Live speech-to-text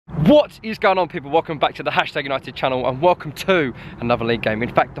What is going on, people? Welcome back to the #United channel and welcome to another league game.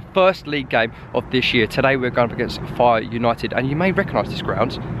 In fact, the first league game of this year. Today we're going up against Fire United, and you may recognise this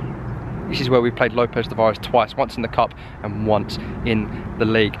ground. This is where we played Lopez Tavares twice, once in the cup and once in the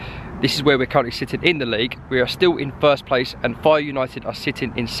league. This is where we're currently sitting in the league. We are still in first place and Fire United are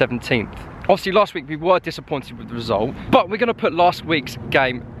sitting in 17th. Obviously last week we were disappointed with the result, but we're going to put last week's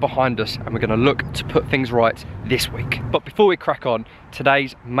game behind us and we're going to look to put things right this week. But before we crack on,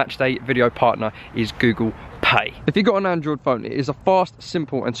 today's matchday video partner is Google Pay. If you've got an Android phone, it is a fast,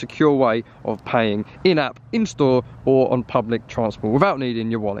 simple and secure way of paying in-app, in-store or on public transport without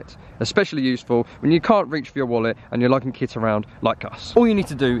needing your wallet. Especially useful when you can't reach for your wallet and you're lugging kit around like us. All you need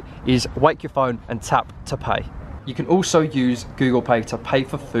to do is wake your phone and tap to pay. You can also use Google Pay to pay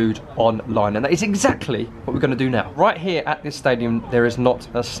for food online, and that is exactly what we're going to do now. Right here at this stadium there is not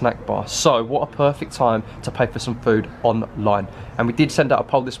a snack bar, so what a perfect time to pay for some food online. And we did send out a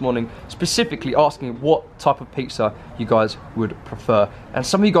poll this morning specifically asking what type of pizza you guys would prefer, and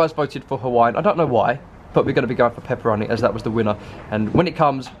some of you guys voted for Hawaiian. I don't know why, but we're going to be going for pepperoni as that was the winner, and when it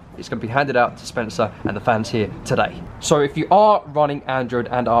comes it's going to be handed out to Spencer and the fans here today. So if you are running Android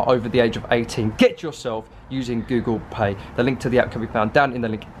and are over the age of 18, get yourself using Google Pay. The link to the app can be found down in the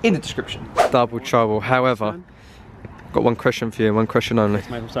link in the description. Double trouble. However, I've got one question for you, one question only.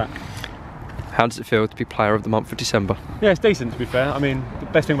 What's that? How does it feel to be Player of the Month for December? Yeah, it's decent to be fair. I mean, the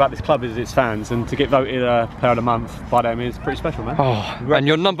best thing about this club is its fans, and to get voted Player of the Month by them is pretty special, man. Oh, and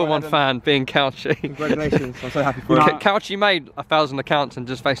your number one fan being Couchy. Congratulations, I'm so happy for you. Couchy made 1,000 accounts and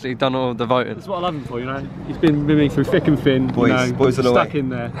just basically done all of the voting. That's what I love him for, you know. He's been with me through thick and thin, boys are stuck in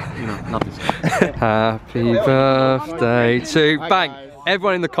there. You know, love this. Happy birthday to bang.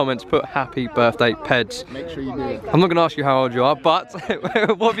 Everyone in the comments put happy birthday, Peds. Make sure you do it. I'm not going to ask you how old you are, but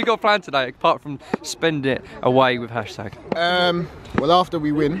what have you got planned today apart from spend it away with hashtag? Well, after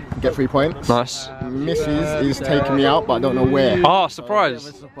we win, get 3 points. Nice. Mrs. is taking me out, but I don't know where. Oh, surprise.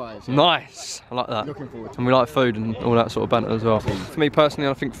 Surprise. Nice. I like that. Looking forward to it. And we like food and all that sort of banter as well. For me personally,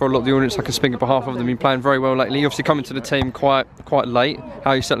 I think for a lot of the audience, I can speak on behalf of them. Been playing very well lately. Obviously coming to the team quite late.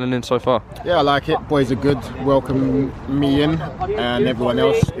 How are you settling in so far? Yeah, I like it. Boys are good. Welcome me in and everyone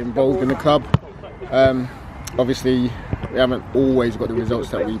else involved in the club. Obviously, we haven't always got the results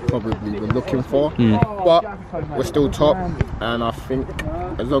that we probably were looking for, but we're still top, and I think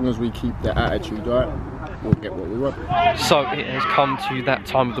as long as we keep the attitude right, we'll get what we want. So it has come to that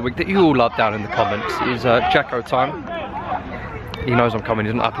time of the week that you all love down in the comments. It is Jacko time. He knows I'm coming,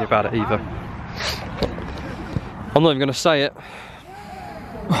 he's not happy about it either. I'm not even going to say it.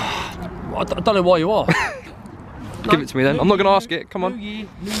 I don't know why you are. Give it to me then. I'm not going to ask it, come on. New year,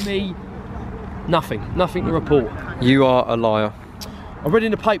 new me, nothing to report. You are a liar. I read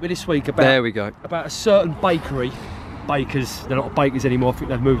in the paper this week about, there we go, about a certain bakery. Bakers, they're not bakers anymore, I think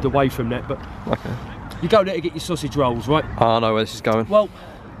they've moved away from that, but okay. You go there to get your sausage rolls, right? I know where this is going. Well,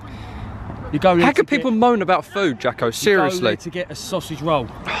 you go there. How can people moan about food, Jacko? Seriously. You go there to get a sausage roll.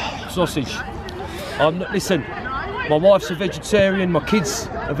 Sausage. I'm not, listen, my wife's a vegetarian, my kids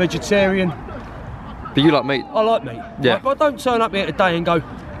are vegetarian. But you like meat? I like meat. Yeah. Right? But I don't turn up here today and go,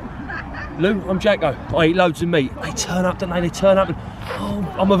 Lou, I'm Jacko, I eat loads of meat. They turn up, don't they? They turn up and,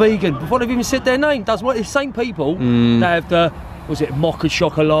 oh, I'm a vegan. Before they've even said their name, doesn't work. The same people, they have the, was it mocha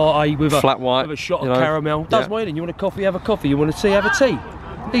chocolate with a flat white, with a shot of caramel. Does yeah. You want a coffee, have a coffee. You want a tea, have a tea.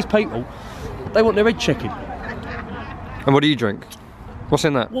 These people, they want their head checking. And what do you drink? What's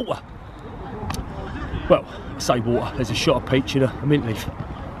in that? Water. Well, I say water. There's a shot of peach in a mint leaf.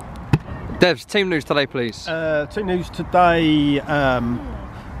 Devs, team news today, please. Team news today.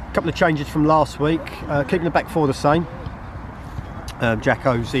 Couple of changes from last week. Keeping the back four the same.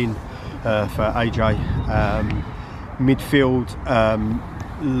 Jacko's in for ADJEI. Midfield,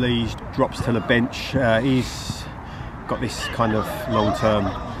 Lee drops to the bench. He's got this kind of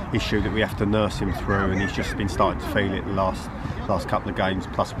long-term issue that we have to nurse him through, and he's just been starting to feel it the last couple of games.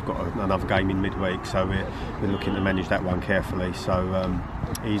 Plus we've got another game in midweek, so we're looking to manage that one carefully. So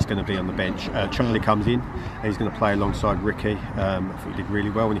he's going to be on the bench. Charlie comes in and he's going to play alongside Ricky. I thought he did really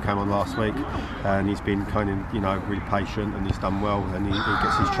well when he came on last week, and he's been kind of, you know, really patient, and he's done well, and he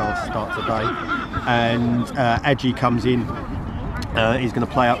gets his chance to start today. And ADJEI comes in. He's going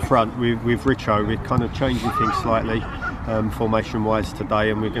to play up front with Richo. We're kind of changing things slightly formation wise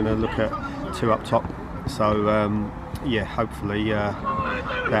today, and we're going to look at 2 up top. So yeah, hopefully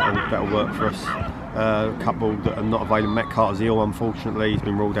that'll work for us. A couple that are not available. Matt Carter's ill, unfortunately. He's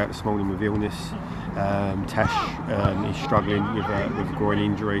been ruled out this morning with illness. Tash is struggling with a groin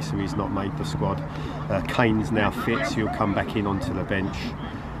injury, so he's not made the squad. Kane's now fit, so he'll come back in onto the bench.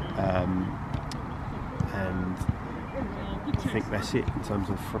 And think that's it in terms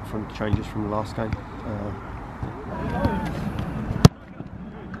of from changes from the last game.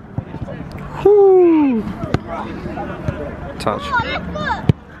 Touch.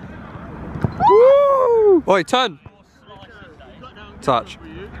 Woo! Oi, turn. Touch.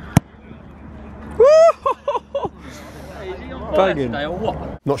 Woo! Banging.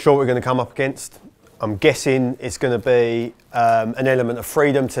 Not sure what we're going to come up against. I'm guessing it's going to be an element of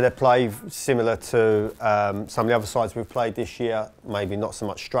freedom to their play, similar to some of the other sides we've played this year. Maybe not so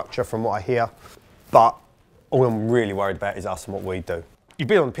much structure from what I hear. But all I'm really worried about is us and what we do. You've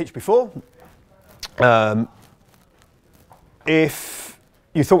been on the pitch before. If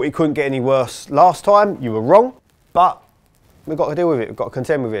you thought it couldn't get any worse last time, you were wrong. But we've got to deal with it, we've got to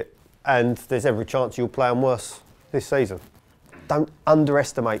contend with it. And there's every chance you'll play on worse this season. Don't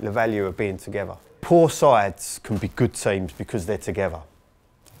underestimate the value of being together. Poor sides can be good teams because they're together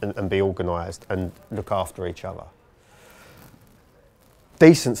and be organised and look after each other.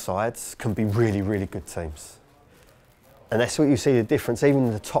 Decent sides can be really, really good teams. And that's what you see the difference, even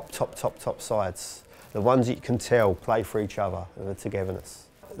in the top sides. The ones that you can tell play for each other and the togetherness.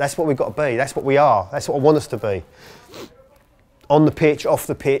 That's what we've got to be, that's what we are, that's what I want us to be. On the pitch, off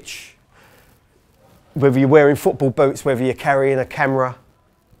the pitch, whether you're wearing football boots, whether you're carrying a camera,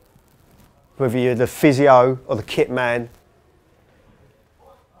 whether you're the physio or the kitman,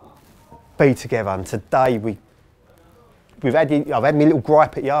 be together. And today I've had my little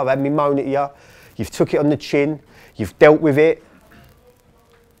gripe at you, I've had my moan at you, you've took it on the chin, you've dealt with it,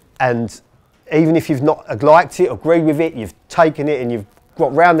 and even if you've not liked it, agreed with it, you've taken it and you've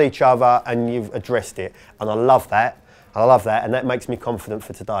got round each other and you've addressed it. And I love that, and that makes me confident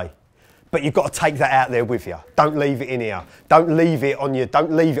for today. But you've got to take that out there with you. Don't leave it in here. Don't leave it on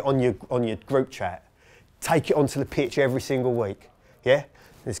your group chat. Take it onto the pitch every single week. Yeah?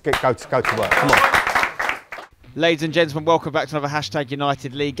 Let's go to work. Come on. Ladies and gentlemen, welcome back to another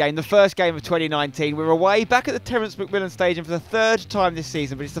 #United League game. The first game of 2019. We're away back at the Terence McMillan Stadium for the third time this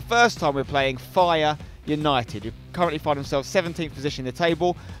season, but it's the first time we're playing Fire United, who currently find themselves 17th position in the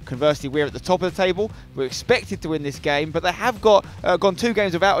table. Conversely, we're at the top of the table. We're expected to win this game, but they have gone 2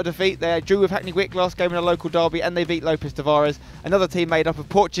 games without a defeat. They drew with Hackney Wick last game in a local derby, and they beat Lopes Tavares, another team made up of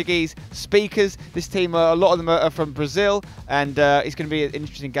Portuguese speakers. This team, a lot of them are from Brazil, and it's going to be an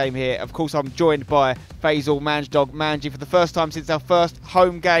interesting game here. Of course, I'm joined by Faisal Manjdog Manji for the first time since our first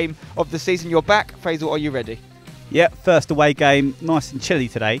home game of the season. You're back. Faisal, are you ready? Yeah, first away game, nice and chilly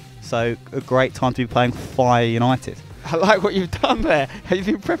today, so a great time to be playing Fire United. I like what you've done there. Have you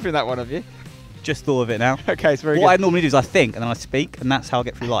been prepping that one, have you? Just thought of it now. Okay, it's very good. What I normally do is I think and then I speak, and that's how I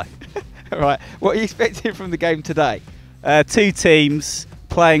get through life. Right, what are you expecting from the game today? 2 teams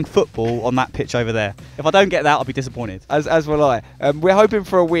playing football on that pitch over there. If I don't get that, I'll be disappointed. As will I. We're hoping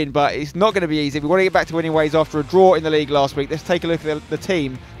for a win, but it's not going to be easy. We want to get back to winning ways after a draw in the league last week. Let's take a look at the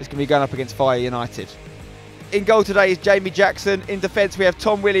team that's going to be going up against Fire United. In goal today is Jamie Jackson. In defence we have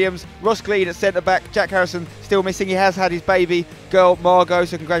Tom Williams, Ross Gleed at centre-back, Jack Harrison still missing. He has had his baby girl Margot,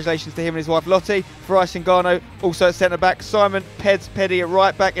 so congratulations to him and his wife Lottie. Farai Singano also at centre-back, Simon Peddy at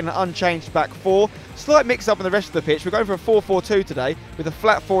right-back in an unchanged back 4. Slight mix-up on the rest of the pitch. We're going for a 4-4-2 today with a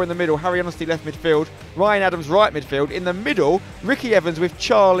flat 4 in the middle, Harry Honesty left midfield, Ryan Adams right midfield. In the middle, Ricky Evans with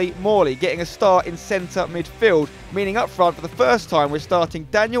Charlie Morley getting a start in centre midfield, meaning up front for the first time we're starting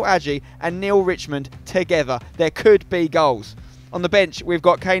Daniel ADJEI and Neil Richmond together. There could be goals. On the bench, we've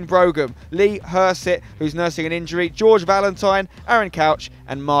got Kane Brougham, Lee Hersett, who's nursing an injury, George Valentine, Aaron Couch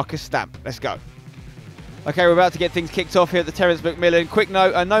and Marcus Stamp. Let's go. Okay, we're about to get things kicked off here at the Terence McMillan. Quick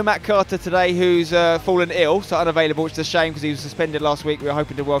note, no Matt Carter today, who's fallen ill, so unavailable, which is a shame because he was suspended last week. We were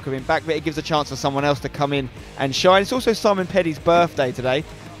hoping to welcome him back, but it gives a chance for someone else to come in and shine. It's also Simon Peddy's birthday today.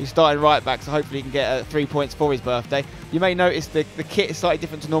 He's starting right back, so hopefully he can get 3 points for his birthday. You may notice the kit is slightly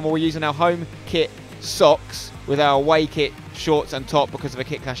different to normal. We're using our home kit socks with our away kit shorts and top because of a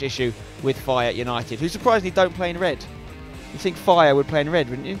kit clash issue with Fire United, who surprisingly don't play in red. You'd think Fire would play in red,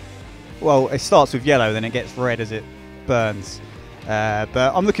 wouldn't you? Well, it starts with yellow, then it gets red as it burns. But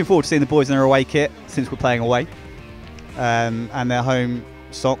I'm looking forward to seeing the boys in their away kit since we're playing away, and their home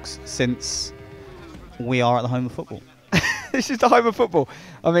socks since we are at the home of football. This is the home of football.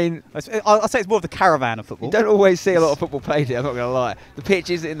 I mean, I'll say it's more of the caravan of football. You don't always see a lot of football played here, I'm not going to lie. The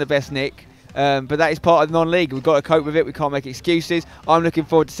pitch isn't in the best nick, but that is part of the non-league. We've got to cope with it. We can't make excuses. I'm looking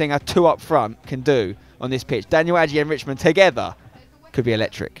forward to seeing how 2 up front can do on this pitch. Daniel ADJEI and Richmond together could be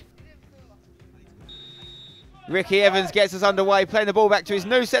electric. Ricky Evans gets us underway, playing the ball back to his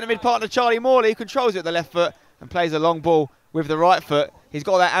new centre-mid partner, Charlie Morley, who controls it with the left foot and plays a long ball with the right foot. He's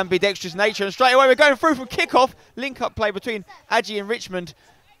got that ambidextrous nature, and straight away we're going through from kick-off. Link-up play between ADJEI and Richmond,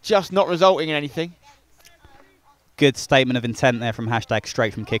 just not resulting in anything. good statement of intent there from Hashtag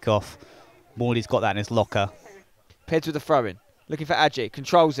straight from kickoff. Morley's got that in his locker. Peds with the throw-in. Looking for ADJEI.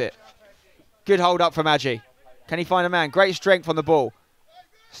 Controls it. Good hold up from ADJEI. Can he find a man? Great strength on the ball.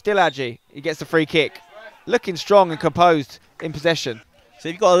 Still ADJEI. He gets the free kick. Looking strong and composed in possession. So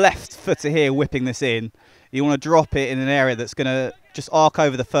if you've got a left footer here whipping this in, you want to drop it in an area that's going to just arc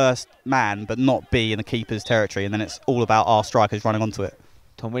over the first man but not be in the keeper's territory, and then it's all about our strikers running onto it.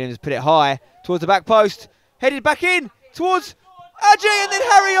 Tom Williams put it high towards the back post. Headed back in towards ADJEI, and then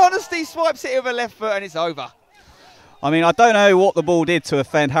Harry Honesty swipes it with a left foot and it's over. I mean, I don't know what the ball did to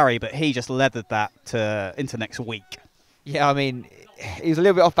offend Harry, but he just leathered that into next week. Yeah, I mean, he was a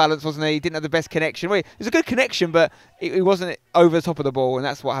little bit off balance, wasn't he? He didn't have the best connection. Well, it was a good connection, but it wasn't over the top of the ball, and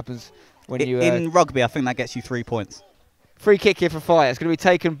that's what happens when you... In rugby, I think that gets you 3 points. Free kick here for Fire. It's going to be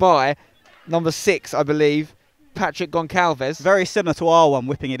taken by number 6, I believe, Patrick Goncalves. Very similar to our one,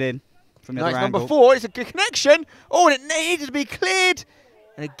 whipping it in from the other angle. Number 4, it's a good connection. Oh, and it needed to be cleared.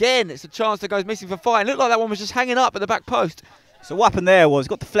 And again, it's a chance that goes missing for Fire. It looked like that one was just hanging up at the back post. So what happened there was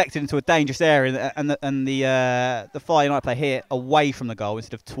got deflected into a dangerous area, and the Fire United player hit away from the goal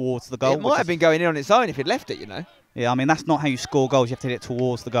instead of towards the goal. It might have been going in on its own if it left it, you know. Yeah, I mean, that's not how you score goals. You have to hit it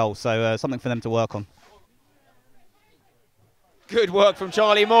towards the goal. So something for them to work on. Good work from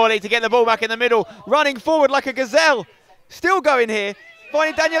Charlie Morley to get the ball back in the middle. Running forward like a gazelle. Still going here.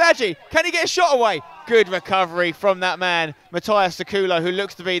 Finding Daniel ADJEI. Can he get a shot away? Good recovery from that man, Matthias Sakulo, who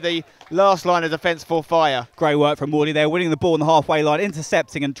looks to be the last line of defence for Fire. Great work from Morley there, winning the ball on the halfway line,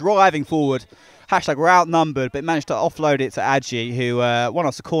 intercepting and driving forward. Hashtag were outnumbered, but managed to offload it to ADJEI, who won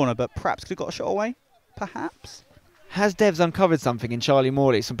us a corner, but perhaps could have got a shot away. Perhaps. Has Devs uncovered something in Charlie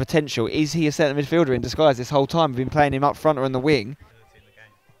Morley, some potential? Is he a centre midfielder in disguise this whole time? We've been playing him up front or on the wing.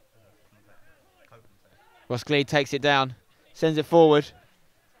 Ross Gleed takes it down, sends it forward.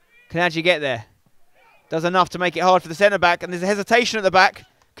 Can ADJEI get there? Does enough to make it hard for the centre-back, and there's a hesitation at the back.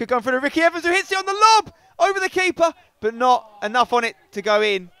 Could go through to Ricky Evans, who hits it on the lob over the keeper, but not enough on it to go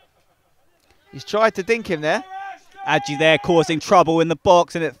in. He's tried to dink him there. ADJEI there causing trouble in the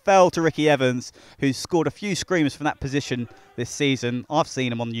box, and it fell to Ricky Evans, who's scored a few screamers from that position this season. I've seen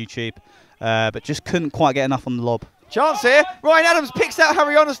him on YouTube, but just couldn't quite get enough on the lob. Chance here. Ryan Adams picks out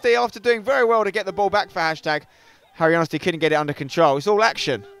Harry Honesty after doing very well to get the ball back for Hashtag. Harry Honesty couldn't get it under control. It's all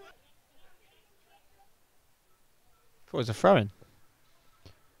action. Thought it was a throw-in.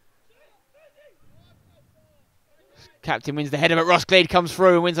 Captain wins the header, but Ross Gleed comes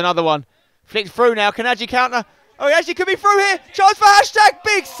through and wins another one. Flicked through now. Can ADJEI counter? Oh, ADJEI could be through here. Chance for Hashtag.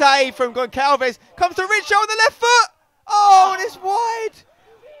 Big save from Goncalves. Comes to Richo on the left foot. Oh, and it's wide.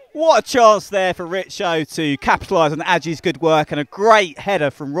 What a chance there for Richo to capitalise on ADJEI's good work, and a great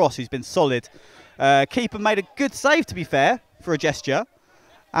header from Ross, who's been solid. Keeper made a good save, to be fair, for a gesture.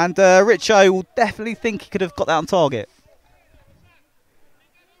 And Richo will definitely think he could have got that on target.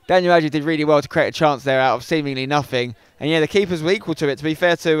 Daniel ADJEI did really well to create a chance there out of seemingly nothing. And yeah, the keepers were equal to it, to be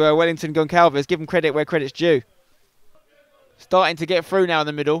fair to Wellington Goncalves. Give him credit where credit's due. Starting to get through now in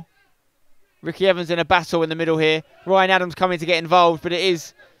the middle. Ricky Evans in a battle in the middle here. Ryan Adams coming to get involved, but it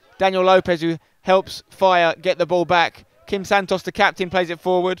is Daniel Lopez who helps Fire get the ball back. Kim Santos, the captain, plays it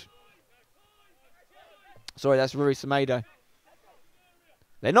forward. Sorry, that's Rui Semedo.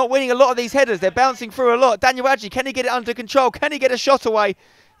 They're not winning a lot of these headers. They're bouncing through a lot. Daniel ADJEI, can he get it under control? Can he get a shot away?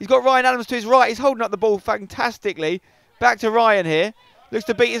 He's got Ryan Adams to his right. He's holding up the ball fantastically. Back to Ryan here. Looks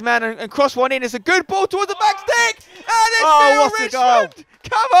to beat his man and cross one in. It's a good ball towards the back stick. And it's what a goal.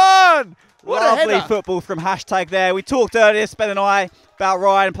 Come on. What Lovely a header. football from Hashtag there. We talked earlier, Ben and I, about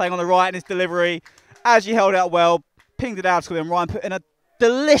Ryan playing on the right in his delivery. ADJEI held out well, pinged it out to him. Ryan put in a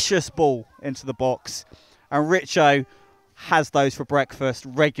delicious ball into the box. And Richo has those for breakfast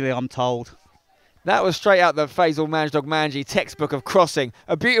regularly, I'm told. That was straight out the Faisal Manjdog Manji textbook of crossing.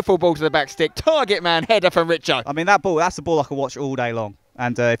 A beautiful ball to the back stick. Target man header from Richo. I mean, that's a ball I could watch all day long.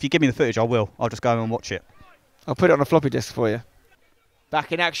 And if you give me the footage, I will. I'll just go and watch it. I'll put it on a floppy disk for you.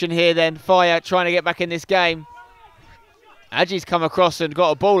 Back in action here then. Fire trying to get back in this game. ADJEI's come across and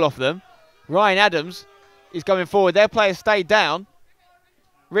got a ball off them. Ryan Adams is going forward. Their player stayed down.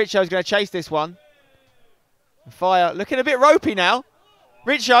 Richo's going to chase this one. Fire looking a bit ropey now.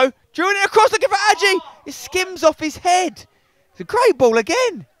 Richo drawing it across, looking for ADJEI. It skims off his head. It's a great ball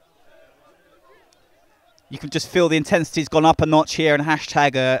again. You can just feel the intensity's gone up a notch here, and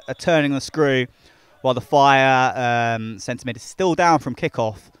Hashtag are turning the screw while the Fire sentiment is still down from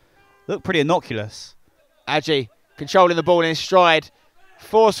kickoff. Look pretty innocuous. ADJEI controlling the ball in his stride.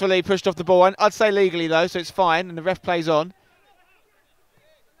 Forcefully pushed off the ball. I'd say legally though, so it's fine, and the ref plays on.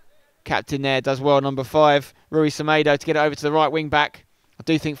 Captain there does well, number 5, Rui Semedo, to get it over to the right wing back. I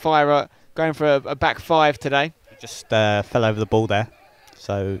do think Fire are going for a back 5 today. Just fell over the ball there,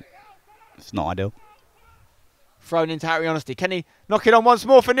 so it's not ideal. Thrown into Harry Honesty. Can he knock it on once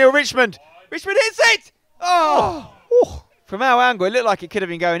more for Neil Richmond? Richmond hits it! Oh! From our angle, it looked like it could have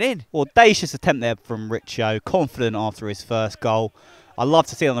been going in. Audacious attempt there from Richo, confident after his first goal. I love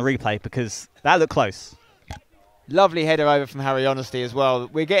to see it on the replay because that looked close. Lovely header over from Harry Honesty as well.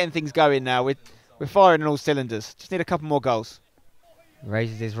 We're getting things going now. We're firing on all cylinders. Just need a couple more goals.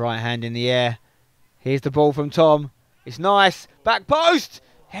 Raises his right hand in the air. Here's the ball from Tom. It's nice. Back post!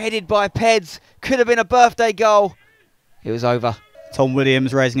 Headed by Peds. Could have been a birthday goal. It was over. Tom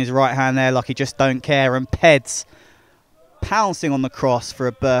Williams raising his right hand there like he just don't care. And Peds pouncing on the cross for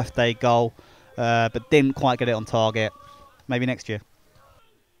a birthday goal, but didn't quite get it on target. Maybe next year.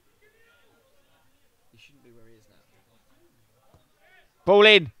 Ball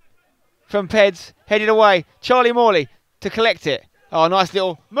in from Peds. Headed away. Charlie Morley to collect it. Oh, nice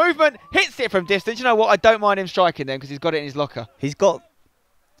little movement. Hits it from distance. You know what? I don't mind him striking them because he's got it in his locker. He's got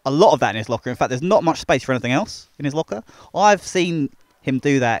a lot of that in his locker. In fact, there's not much space for anything else in his locker. I've seen him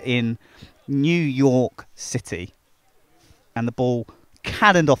do that in New York City. And the ball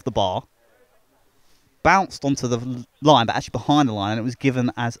cannoned off the bar, bounced onto the line, but actually behind the line, and it was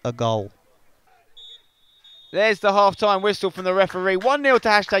given as a goal. There's the half-time whistle from the referee. 1-0 to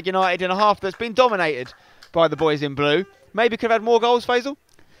Hashtag United in a half that's been dominated by the boys in blue. Maybe could have had more goals, Faisal?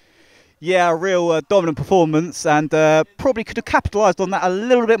 Yeah, a real dominant performance, and probably could have capitalised on that a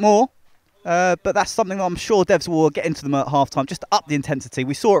little bit more. But that's something that I'm sure Devs will get into them at half-time, just to up the intensity.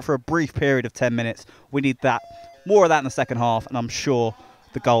 We saw it for a brief period of 10 minutes. We need that, more of that in the second half, and I'm sure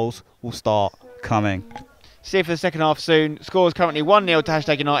the goals will start coming. See you for the second half soon. Scores currently 1-0 to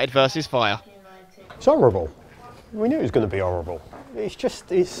Hashtag United versus Fire. It's horrible. We knew it was going to be horrible.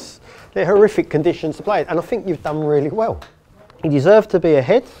 They're horrific conditions to play in, and I think you've done really well. You deserve to be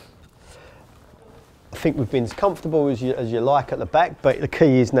ahead. I think we've been as comfortable as you like at the back, but the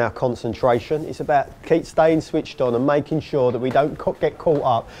key is now concentration. It's about keep staying switched on and making sure that we don't get caught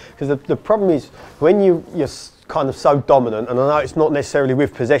up. Because the problem is when you're kind of so dominant, and I know it's not necessarily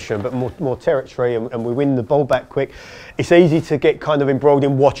with possession, but more territory, and we win the ball back quick, it's easy to get kind of embroiled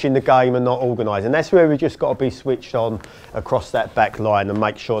in watching the game and not organising. That's where we just got to be switched on across that back line and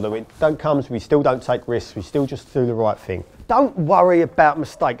make sure that we don't come, we still don't take risks, we still just do the right thing. Don't worry about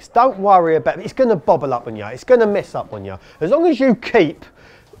mistakes. Don't worry about it's going to bobble up on you. It's going to mess up on you. As long as you keep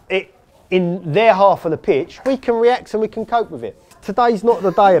it in their half of the pitch, we can react and we can cope with it. Today's not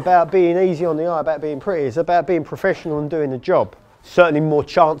the day about being easy on the eye, about being pretty. It's about being professional and doing the job. Certainly more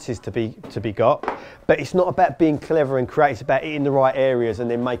chances to be got, but it's not about being clever and creative. It's about hitting the right areas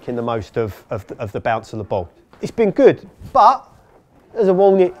and then making the most of the bounce of the ball. It's been good, but as a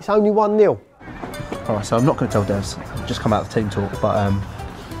warning, it's only 1-0. Alright, so I'm not going to tell Devs. I've just come out of the team talk, but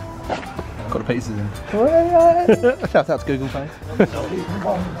got the pizzas in. Shout out to Google Pay.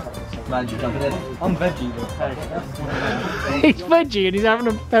 I'm veggie. He's veggie and he's having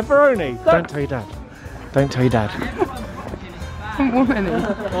a pepperoni. Don't tell your dad. Don't tell your dad.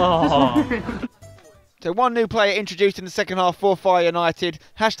 So one new player introduced in the second half for Fire United.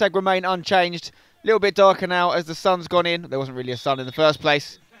 Hashtag remain unchanged. A little bit darker now as the sun's gone in. There wasn't really a sun in the first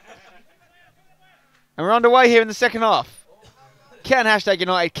place. And we're underway here in the second half. Can Hashtag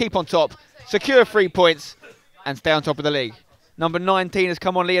United keep on top, secure 3 points, and stay on top of the league? Number 19 has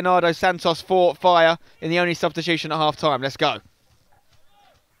come on, Leonardo Santos for Fire in the only substitution at half-time. Let's go.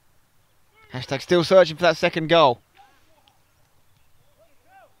 Hashtag still searching for that second goal.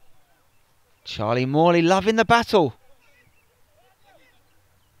 Charlie Morley loving the battle.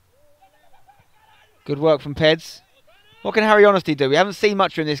 Good work from Peds. What can Harry Honesty do? We haven't seen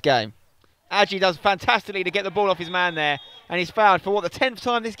much from this game. ADJEI does fantastically to get the ball off his man there, and he's fouled for what, the 10th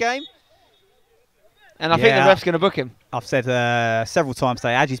time this game? And I think the ref's going to book him. I've said several times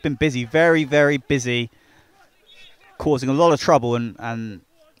today, ADJEI's been busy, very, very busy, causing a lot of trouble, and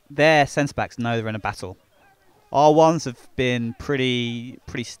their centre-backs know they're in a battle. Our ones have been pretty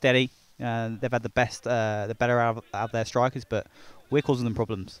steady. They've had the better out of their strikers, but we're causing them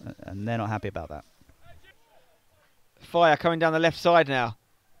problems, and they're not happy about that. Fire coming down the left side now.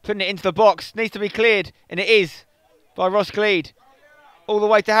 Putting it into the box. Needs to be cleared, and it is by Ross Cleed. All the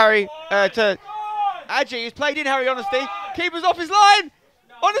way to Harry, to ADJEI. He's played in Harry Honesty. Keeper's off his line.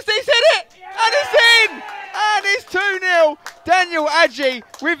 Honesty said it, and it's in! And it's 2-0. Daniel ADJEI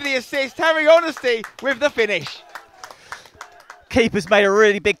with the assist. Harry Honesty with the finish. Keeper's made a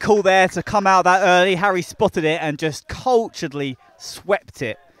really big call there to come out that early. Harry spotted it and just culturedly swept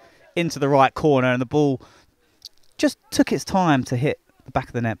it into the right corner, and the ball just took its time to hit the back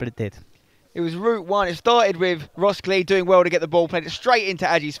of the net, but it did. It was route one. It started with Ross Cleed doing well to get the ball, played it straight into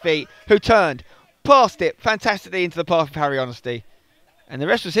ADJEI's feet, who turned, past it fantastically into the path of Harry Honesty. And the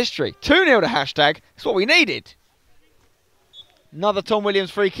rest was history. 2-0 to Hashtag. That's what we needed. Another Tom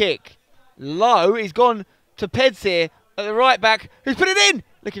Williams free kick. Low. He's gone to Peds here at the right back. Who's put it in?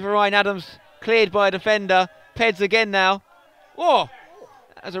 Looking for Ryan Adams. Cleared by a defender. Peds again now. Whoa.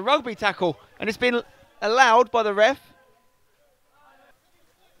 That's a rugby tackle. And it's been allowed by the ref.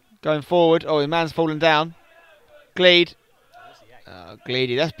 Going forward. Oh, the man's fallen down. Gleed. Oh,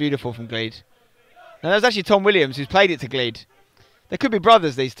 Gleedy. That's beautiful from Gleed. Now, that was actually Tom Williams who's played it to Gleed. They could be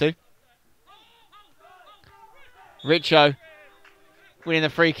brothers, these two. Richo winning the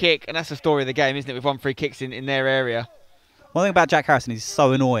free kick. And that's the story of the game, isn't it? With 1 free kicks in their area. One thing about Jack Harrison, he's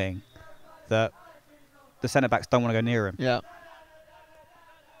so annoying that the centre-backs don't want to go near him. Yeah.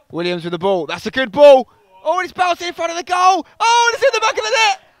 Williams with the ball. That's a good ball. Oh, and it's bouncing in front of the goal. Oh, and it's in the back of the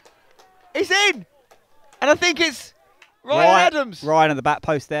net. It's in. And I think it's Ryan Adams. Ryan at the back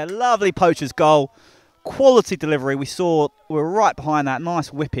post there. Lovely poacher's goal. Quality delivery. We were right behind that. Nice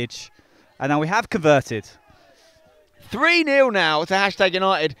whippage. And now we have converted. 3-0 now to Hashtag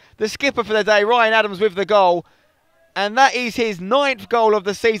United. The skipper for the day, Ryan Adams, with the goal. And that is his 9th goal of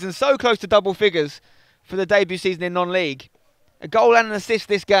the season. So close to double figures for the debut season in non-league. A goal and an assist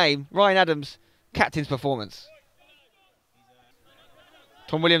this game. Ryan Adams, captain's performance.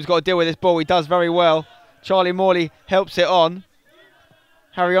 Tom Williams got to deal with this ball. He does very well. Charlie Morley helps it on.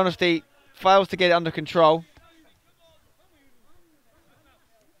 Harry Honesty fails to get it under control.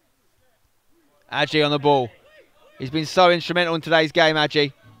 ADJEI on the ball. He's been so instrumental in today's game,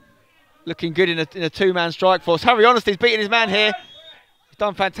 ADJEI. Looking good in a two-man strike force. Harry Honesty's beating his man here. He's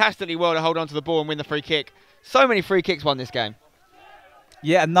done fantastically well to hold on to the ball and win the free kick. So many free kicks won this game.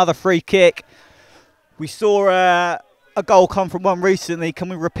 Yeah, another free kick. We saw a goal come from one recently. Can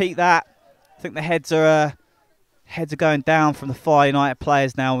we repeat that? I think the heads are going down from the Fire United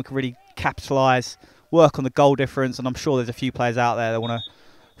players now. We can really capitalise, work on the goal difference, and I'm sure there's a few players out there that want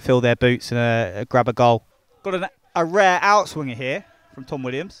to fill their boots and grab a goal. Got a rare outswinger here from Tom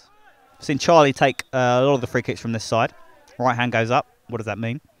Williams. I've seen Charlie take a lot of the free kicks from this side. Right hand goes up. What does that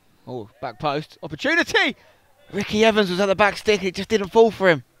mean? Oh, back post. Opportunity! Ricky Evans was at the back stick. It just didn't fall for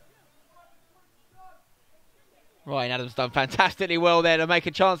him. Ryan Adams done fantastically well there to make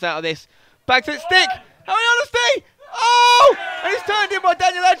a chance out of this. Back to the stick. Harry Honesty! Oh! And it's turned in by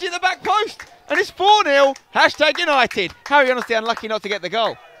Daniel ADJEI at the back post. And it's 4-0. Hashtag United. Harry Honesty unlucky not to get the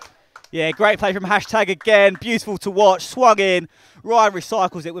goal. Yeah, great play from Hashtag again. Beautiful to watch. Swung in. Ryan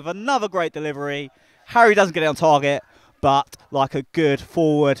recycles it with another great delivery. Harry doesn't get it on target, but like a good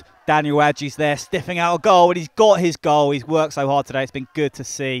forward, Daniel ADJEI's there stiffing out a goal, and he's got his goal. He's worked so hard today. It's been good to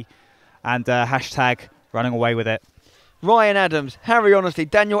see. And Hashtag running away with it. Ryan Adams, Harry Honesty,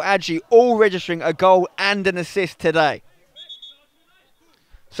 Daniel ADJEI all registering a goal and an assist today.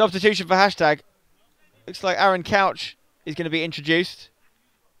 Substitution for Hashtag. Looks like Aaron Couch is going to be introduced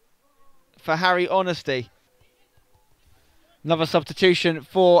for Harry Honesty. Another substitution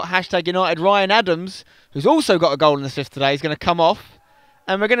for Hashtag United. Ryan Adams, who's also got a goal and assist today, is going to come off.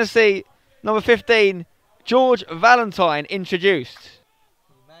 And we're going to see number 15, George Valentine, introduced.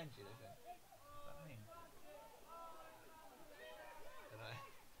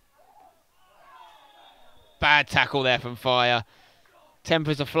 Bad tackle there from Fire.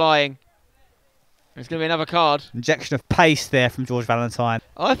 Tempers are flying. There's going to be another card. Injection of pace there from George Valentine.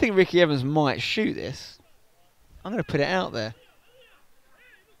 I think Ricky Evans might shoot this. I'm going to put it out there.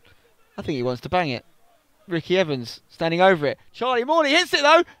 I think he wants to bang it. Ricky Evans standing over it. Charlie Morley hits it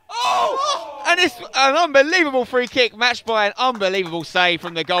though. Oh! And it's an unbelievable free kick matched by an unbelievable save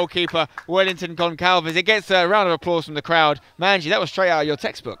from the goalkeeper, Wellington Goncalves. It gets a round of applause from the crowd. Manji, that was straight out of your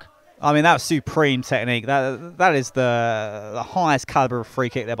textbook. I mean, that was supreme technique. That is the highest calibre of free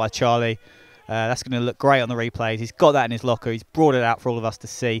kick there by Charlie. That's going to look great on the replays. He's got that in his locker. He's brought it out for all of us to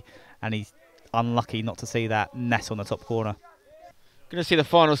see, and he's unlucky not to see that net on the top corner. Going to see the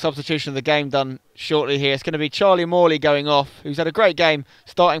final substitution of the game done shortly here. It's going to be Charlie Morley going off, who's had a great game,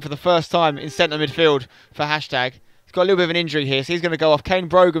 starting for the first time in centre midfield for Hashtag. He's got a little bit of an injury here, so he's going to go off. Kane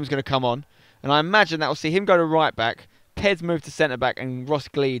Brogham's going to come on, and I imagine that will see him go to right back, Peds move to centre back, and Ross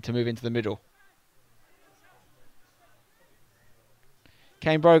Gleed to move into the middle.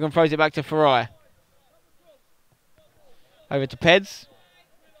 Kane Brogham throws it back to Farai. Over to Peds.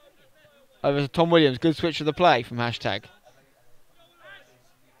 Over to Tom Williams. Good switch of the play from Hashtag.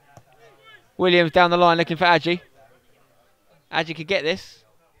 Williams down the line looking for ADJEI. ADJEI could get this.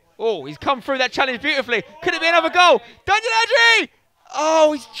 Oh, he's come through that challenge beautifully. Could it be another goal? Daniel ADJEI!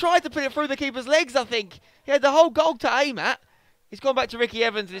 Oh, he's tried to put it through the keeper's legs, I think. He had the whole goal to aim at. He's gone back to Ricky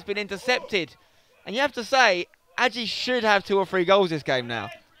Evans and it's been intercepted. And you have to say, ADJEI should have 2 or 3 goals this game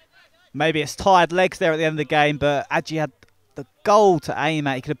now. maybe it's tired legs there at the end of the game, but ADJEI had the goal to aim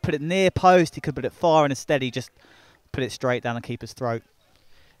at. He could have put it near post, he could have put it far, and instead he just put it straight down the keeper's throat.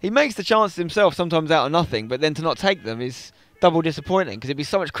 He makes the chances himself sometimes out of nothing, but then to not take them is double disappointing because it'd be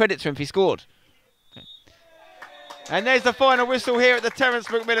so much credit to him if he scored. And there's the final whistle here at the Terence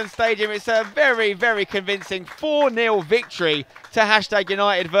McMillan Stadium. It's a very, very convincing 4-0 victory to Hashtag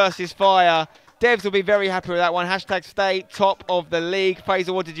United versus Fire. Devs will be very happy with that one. Hashtag stay top of the league.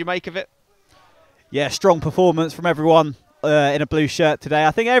 Faisal, what did you make of it? Yeah, strong performance from everyone in a blue shirt today.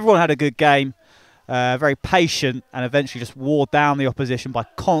 I think everyone had a good game. Very patient and eventually just wore down the opposition by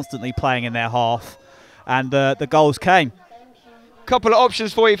constantly playing in their half. And the goals came. Couple of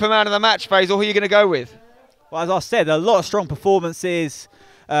options for you for man of the match, Faisal. Who are you going to go with? Well, as I said, a lot of strong performances.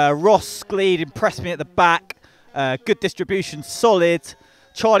 Ross Gleed impressed me at the back. Good distribution, solid.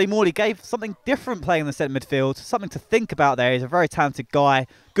 Charlie Morley gave something different playing in the centre midfield. Something to think about there. He's a very talented guy.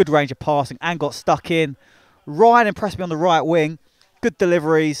 Good range of passing and got stuck in. Ryan impressed me on the right wing. Good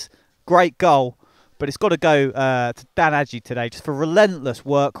deliveries. Great goal. But it's got to go to Dan ADJEI today, just for relentless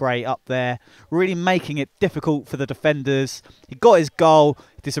work rate up there, really making it difficult for the defenders. He got his goal,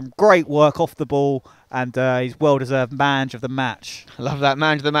 he did some great work off the ball, and he's well-deserved man of the match. I love that,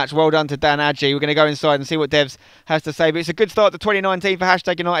 man of the match. Well done to Dan ADJEI. We're going to go inside and see what Devs has to say. But it's a good start to 2019 for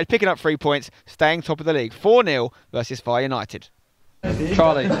Hashtag United, picking up 3 points, staying top of the league. 4-0 versus Fire United.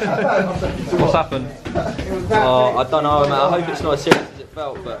 Charlie, what's happened? Oh, I don't know, man. I hope it's not as serious as it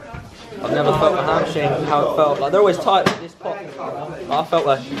felt, but I've never felt a hamstring how it felt. Like, they're always tight at this pot. I felt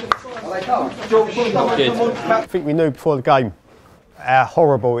like not good. I think we knew before the game how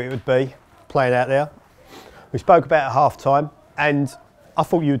horrible it would be playing out there. We spoke about it at half time, and I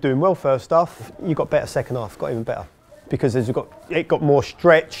thought you were doing well first half. You got better second half, got even better, because it got more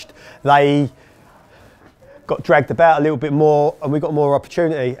stretched. They got dragged about a little bit more, and we got more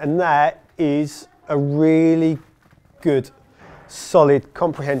opportunity, and that is a really good, solid,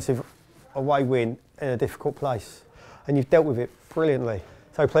 comprehensive away win in a difficult place, and you've dealt with it brilliantly.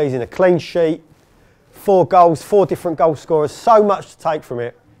 So pleasing, a clean sheet, 4 goals, 4 different goal scorers, so much to take from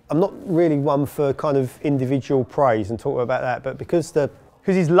it. I'm not really one for kind of individual praise and talk about that, but because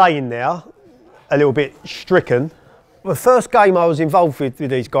he's laying there a little bit stricken. The first game I was involved with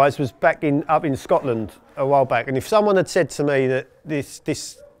these guys was back up in Scotland a while back, and if someone had said to me that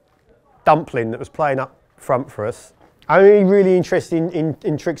this dumpling that was playing up front for us, I'm only really interested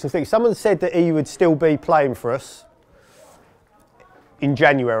in tricks and things. Someone said that he would still be playing for us in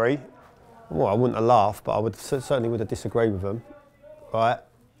January. Well, I wouldn't have laughed, but I certainly would have disagreed with them. Right?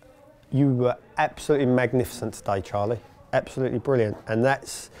 You were absolutely magnificent today, Charlie. Absolutely brilliant. And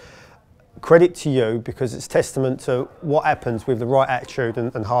that's credit to you, because it's testament to what happens with the right attitude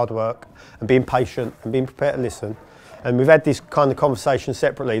and hard work and being patient and being prepared to listen. And we've had this kind of conversation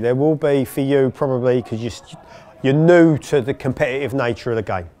separately. There will be for you probably, because you're new to the competitive nature of the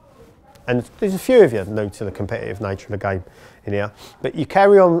game. And there's a few of you new to the competitive nature of the game in here. But you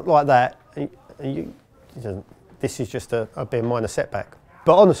carry on like that, and this is just a bit minor setback.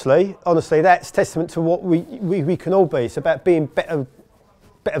 But honestly, that's testament to what we can all be. It's about being better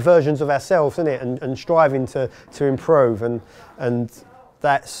versions of ourselves, isn't it? And striving to improve, and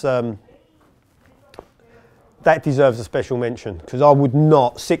that's that deserves a special mention, because I would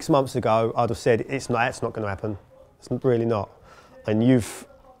not, 6 months ago, I'd have said that's not going to happen. It's really not. And you've,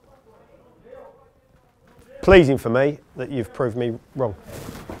 pleasing for me that you've proved me wrong.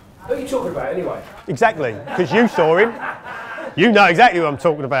 Who are you talking about anyway? Exactly, because you saw him. You know exactly what I'm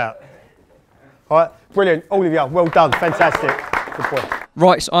talking about. All right, brilliant, all of you, well done, fantastic. Good boy.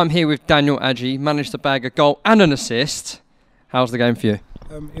 Right, so I'm here with Daniel ADJEI, managed to bag a goal and an assist. How's the game for you?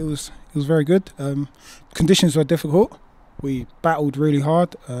 It was very good. Conditions were difficult. We battled really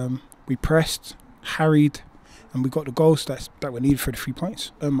hard. We pressed, harried, and we got the goals that were needed for the 3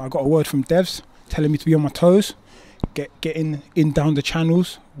 points. I got a word from Devs telling me to be on my toes, get in down the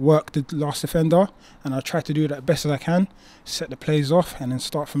channels, work the last defender, and I try to do that best as I can, set the plays off, and then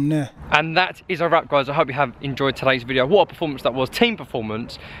start from there. And that is a wrap, guys. I hope you have enjoyed today's video. What a performance that was, team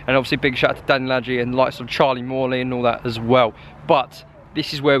performance, and obviously big shout out to Daniel ADJEI and the likes of Charlie Morley and all that as well. But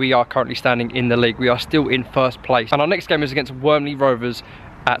this is where we are currently standing in the league. We are still in first place, and our next game is against Wormley Rovers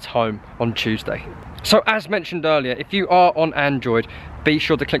at home on Tuesday. So as mentioned earlier, if you are on Android, be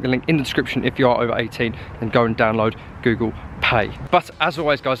sure to click the link in the description if you are over 18 and go and download Google Pay. But as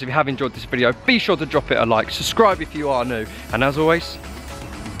always, guys, if you have enjoyed this video, be sure to drop it a like, subscribe if you are new, and as always,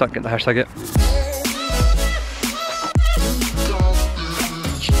 don't get the hashtag it.